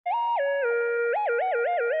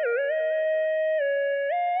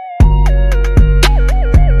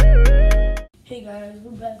guys,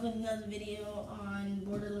 we're back with another video on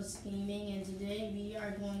Borderless Gaming, and today we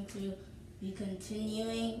are going to be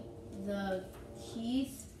continuing the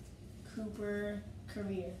Keith Cooper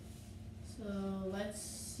career. So let's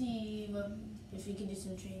see if we can do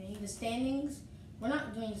some training. The standings, we're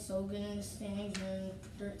not doing so good in the standings.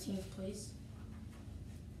 We're in 13th place.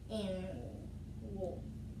 And, whoa.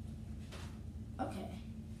 Okay.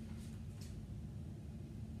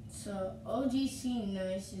 So OGC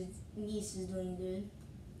niece is doing good,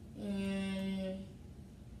 and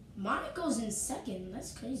Monaco's in second.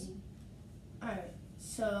 That's crazy. All right,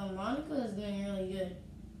 so Monaco is doing really good.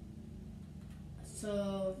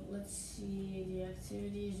 So let's see the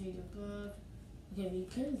activities. Read a book. Okay, we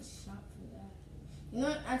couldn't shop for that. You know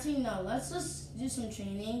what? Actually, no. Let's just do some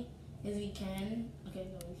training if we can. Okay,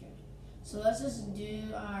 no, we can't. So let's just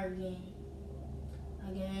do our game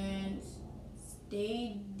against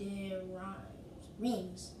Stade de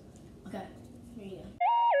Reims. Okay, here you go.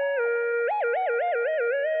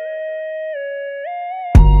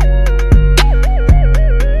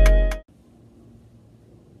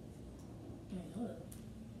 Wait,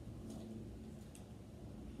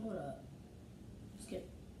 hold up. Skip.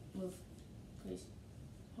 Move. Please.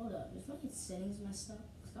 Hold up. Is my settings messed up?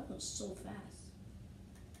 Because that was so fast.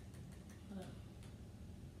 Hold up.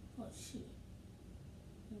 Oh, shoot.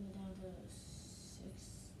 We're down to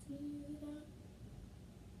 60.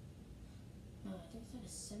 No, I think it's at a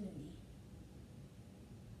 70.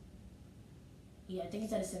 Yeah, I think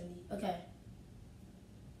it's at a 70. Okay.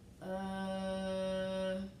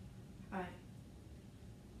 Alright.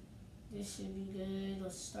 This should be good.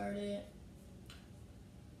 Let's start it.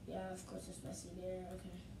 Yeah, of course it's messy there.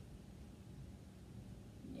 Okay.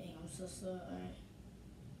 Dang, I'm so slow. Alright.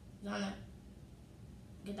 Zana.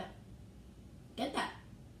 Get that. Get that.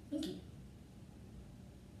 Thank you.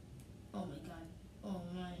 Oh my god. Oh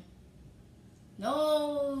my.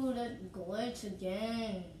 No, that glitch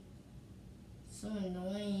again. So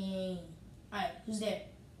annoying. Alright, who's there?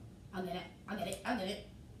 I'll get it. I'll get it. I'll get it.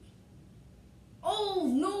 Oh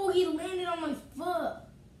no, he landed on my foot.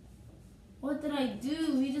 What did I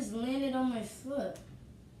do? He just landed on my foot.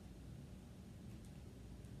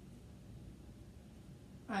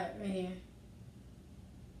 Alright, right here.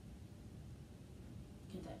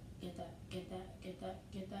 Get that, get that, get that, get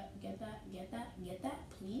that, get that, get that, get that, get that,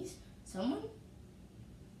 please. Someone?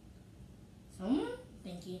 Someone?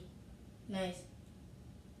 Thank you. Nice.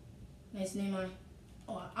 Nice, Neymar.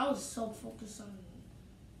 Oh, I was so focused on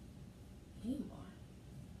Neymar.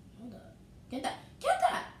 Hold up. Get that. Get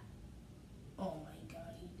that! Oh my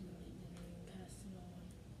god, he literally didn't even pass to no one.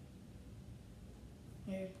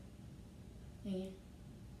 Here. Thank you.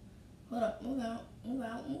 Hold up. Move out. Move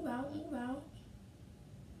out. Move out. Move out.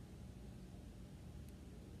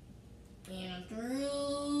 And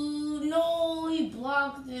through. No, he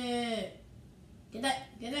blocked it. Get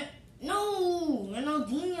that. Get that. No,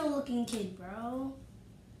 Ronaldinho looking kid, bro.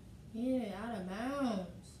 Yeah, out of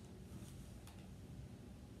bounds.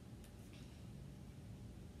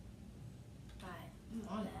 Alright, I'm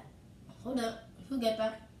on that. Hold up. Who got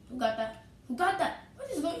that? Who got that? Who got that? What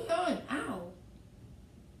is going on? Ow.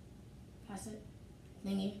 Pass it.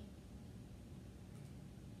 Thingy.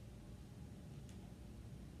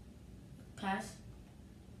 Pass.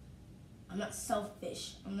 I'm not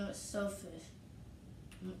selfish. I'm not selfish.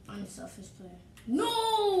 I'm an unselfish player.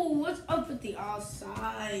 No! What's up with the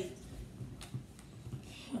offside?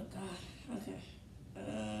 Oh god. Okay.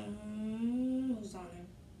 Who's on him?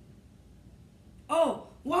 Oh!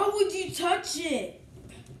 Why would you touch it?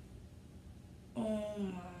 Oh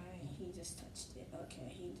my. He just touched it. Okay,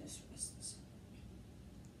 he just messed this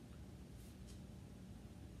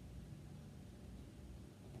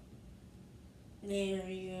up. There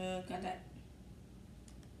we go. Got that.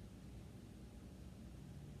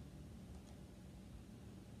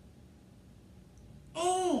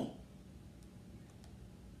 Oh!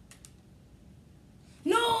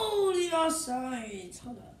 No! The offsides!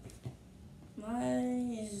 Hold up. Why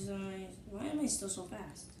am I still so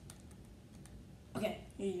fast? Okay,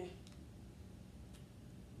 here you go.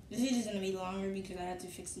 This video is gonna be longer because I had to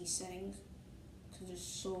fix these settings because they're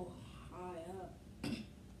so high up.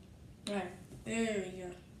 Alright, there we go.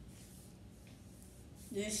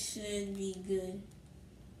 This should be good.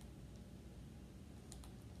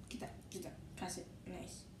 Get that, get that. Pass it.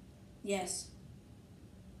 Nice. Yes.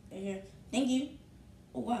 Right here. Thank you.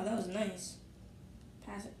 Oh, wow, that was nice.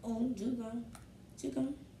 Pass it. Oh, juke him. Juke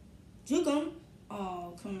him. Juke him.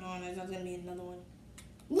 Oh, come on. I thought going to be another one.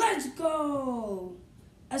 Let's go.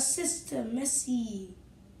 Assist to Messi.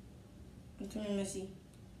 I'm coming, Messi.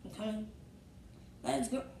 I'm coming. Let's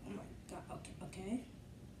go. Oh, my God. Okay. Okay.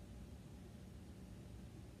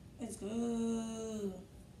 Let's go.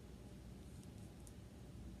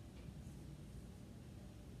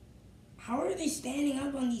 How are they standing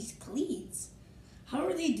up on these cleats? How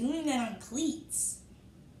are they doing that on cleats?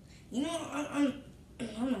 You know, I'm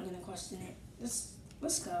not gonna question it.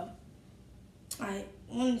 Let's go. All right,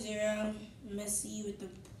 1-0. Messi with the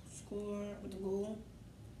score, with the goal.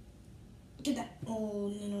 Get that. Oh,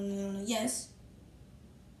 no. Yes.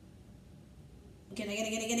 Get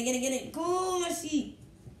it. Go, Messi.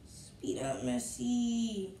 Speed up,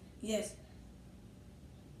 Messi. Yes.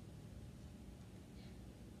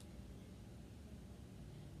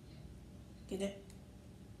 Get it.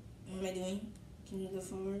 What am I doing? Can you go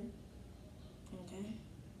forward? Okay.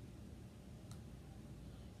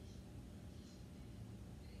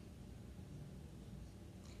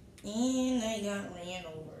 And I got ran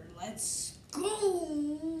over. Let's go.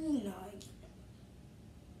 No, I can't.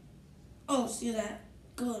 Oh, see that?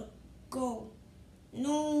 Good. Go.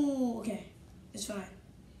 No. Okay. It's fine.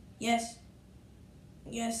 Yes.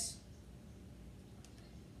 Yes.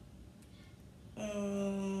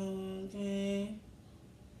 Okay.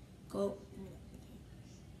 Go.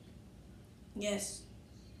 Yes.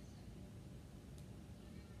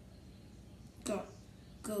 Go.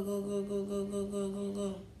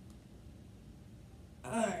 Go.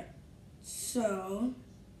 Alright. So,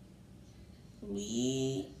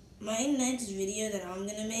 my next video that I'm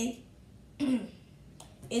gonna make,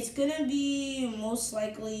 it's gonna be most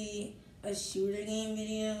likely a shooter game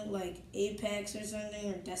video, like Apex or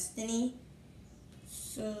something, or Destiny.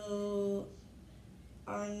 So,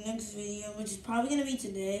 our next video, which is probably gonna be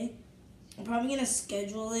today, I'm probably gonna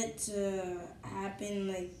schedule it to happen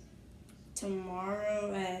like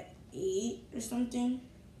tomorrow at 8 or something.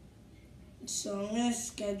 So I'm gonna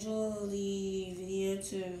schedule the video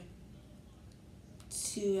to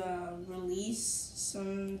release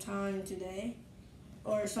sometime today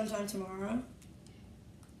or sometime tomorrow.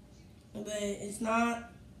 But it's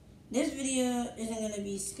not. This video isn't gonna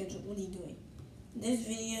be scheduled. What are you doing? This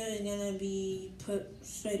video is gonna be put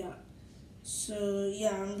straight up. So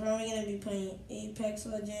yeah, I'm probably gonna be playing Apex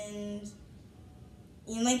Legends.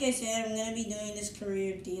 And like I said, I'm gonna be doing this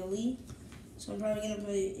career daily. So I'm probably gonna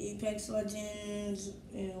play Apex Legends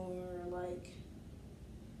or like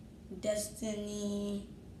Destiny.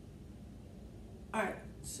 Alright,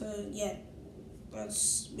 so yeah,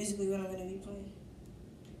 that's basically what I'm gonna be playing.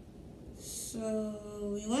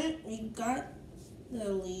 So we got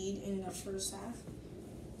the lead in the first half.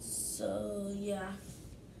 So yeah,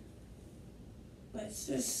 let's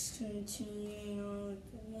just continue on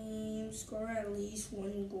with the game. Score at least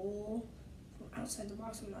 1 goal from outside the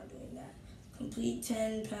box. I'm not doing that. Complete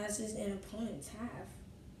 10 passes in opponent's half.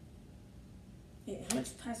 Wait, how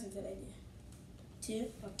much passes did I do?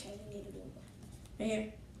 2? Okay, I need to do more. Right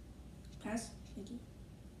here. Pass. Thank you.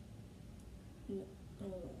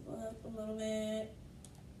 Up a little bit.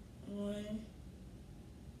 1.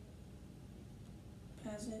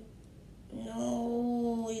 Pass it.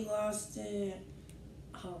 No, we lost it.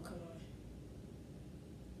 Oh, come on.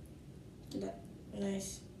 Get that.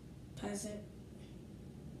 Nice. Pass it.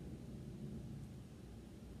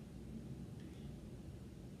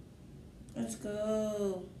 Let's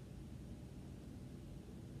go.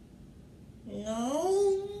 No.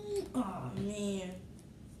 Oh, man.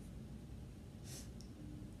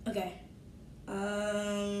 Okay.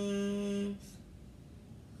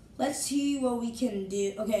 Let's see what we can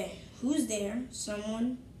do. Okay, who's there?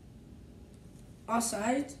 Someone?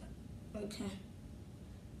 Offside? Okay.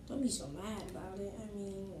 Don't be so mad about it. I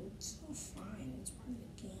mean, it's all fine. It's part of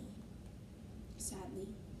the game. Sadly.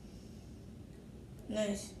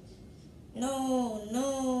 Nice.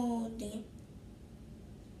 No, damn.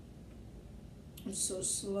 I'm so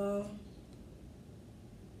slow.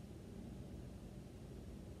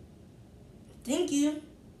 Thank you.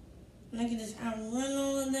 And I can just outrun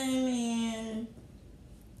all of them, and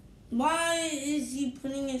why is he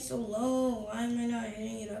putting it so low? Why am I not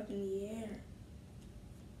hitting it up in the air?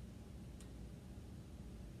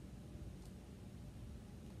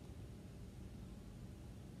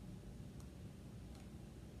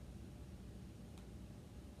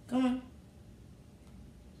 Come on.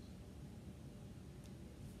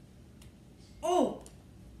 Oh!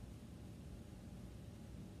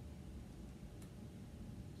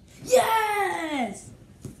 Yes!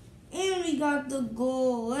 And we got the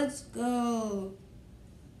goal. Let's go.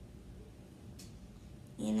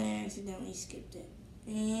 And I accidentally skipped it.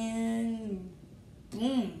 And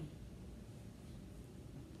boom.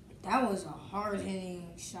 That was a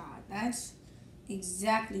hard-hitting shot. That's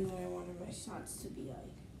exactly what I wanted my shots to be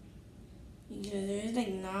like. Because if it's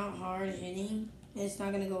like not hard hitting, it's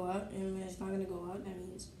not gonna go up. And when it's not gonna go up, that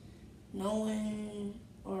means No one,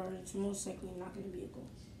 or it's most likely not going to be a goal.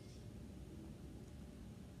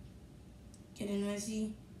 Get in,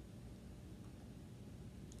 Messi.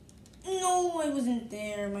 No, I wasn't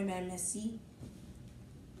there. My bad, Messi.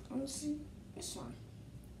 Honestly, it's fine.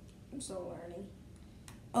 I'm still learning.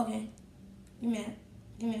 Okay. Give me that.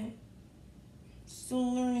 Give me that.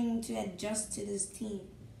 Still learning to adjust to this team.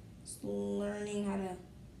 Still learning how to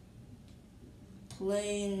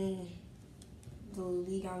play in the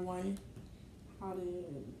league I won. How to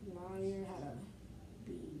admire, how to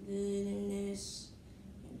be good in this.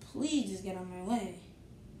 And please just get on my way.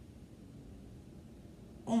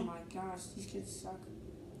 Oh my gosh, these kids suck.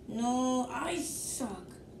 No, I suck.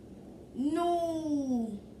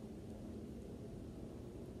 No.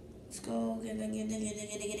 Let's go. Get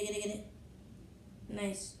it.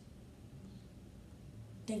 Nice.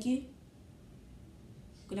 Thank you.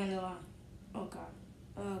 Go down the line. Oh God.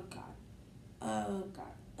 Oh God. Oh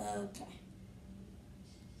God. Okay.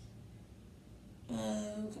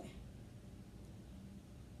 Okay.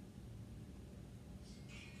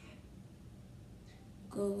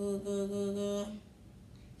 Go.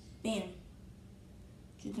 Bam.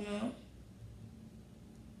 You come out.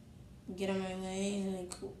 Get on my way.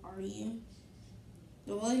 Like, who are you?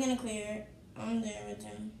 The wall's gonna clear it. I'm there with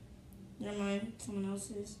him. Never mind. Someone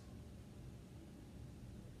else is.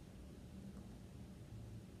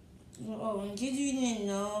 Oh, in case you didn't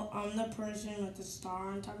know, I'm the person with the star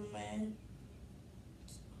on top of my head.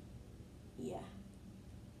 Yeah.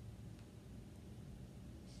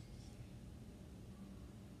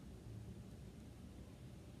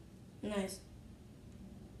 Nice.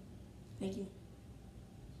 Thank you.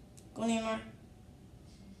 Go, Neymar.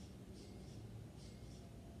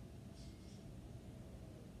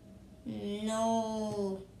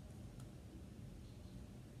 No.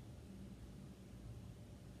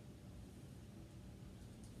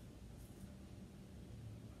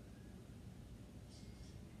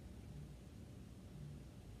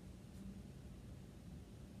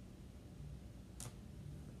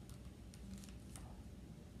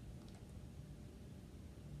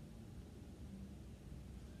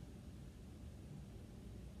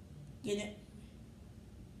 Get it.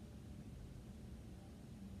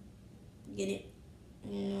 Get it.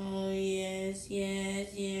 No, yes.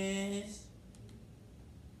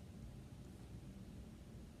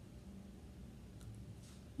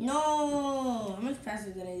 No! How much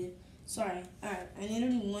faster did I do? Sorry. Alright, I need to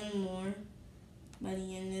do one more by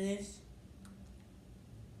the end of this.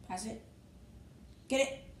 Pass it. Get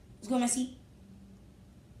it. Let's go, Messi.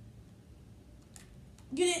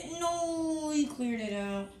 Get it. No, he cleared it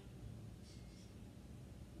out.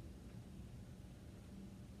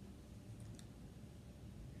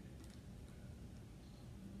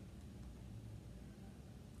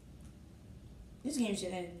 This game should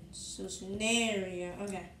end so soon. There we go.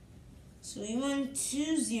 Okay. So we won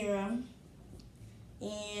 2-0.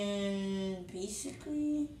 And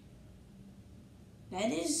basically,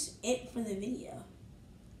 that is it for the video.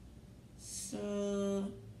 So,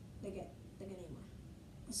 look at anymore.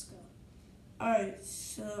 Let's go. Alright,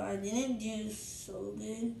 so I didn't do so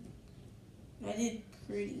good. I did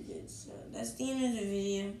pretty good. So that's the end of the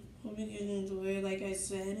video. Hope you guys enjoyed. Like I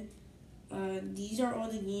said, these are all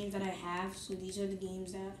the games that I have. So these are the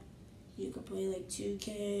games that you could play, like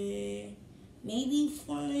 2K, maybe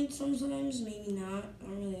Fortnite sometimes, maybe not. I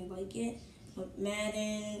don't really like it. But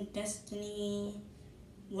Madden, Destiny,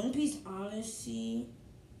 One Piece Odyssey.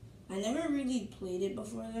 I never really played it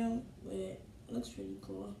before though, but it looks pretty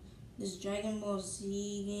cool. This Dragon Ball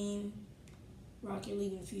Z game, Rocket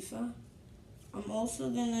League, and FIFA. I'm also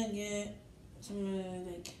gonna get some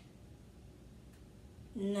like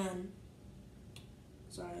none.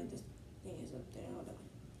 Sorry, this thing is up there. Hold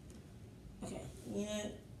on. Okay, you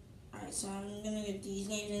know. Alright, so I'm gonna get these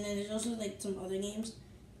games, and then there's also like some other games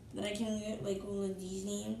that I can get, like all of these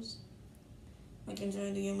games. I can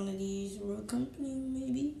try to get one of these. Road Company,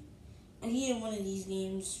 maybe. I can get one of these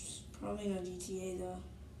games. Probably not GTA though.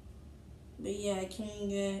 But yeah, I can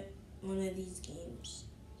get one of these games.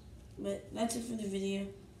 But that's it for the video.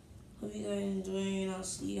 Hope you guys enjoy, and I'll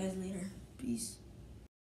see you guys later. Peace.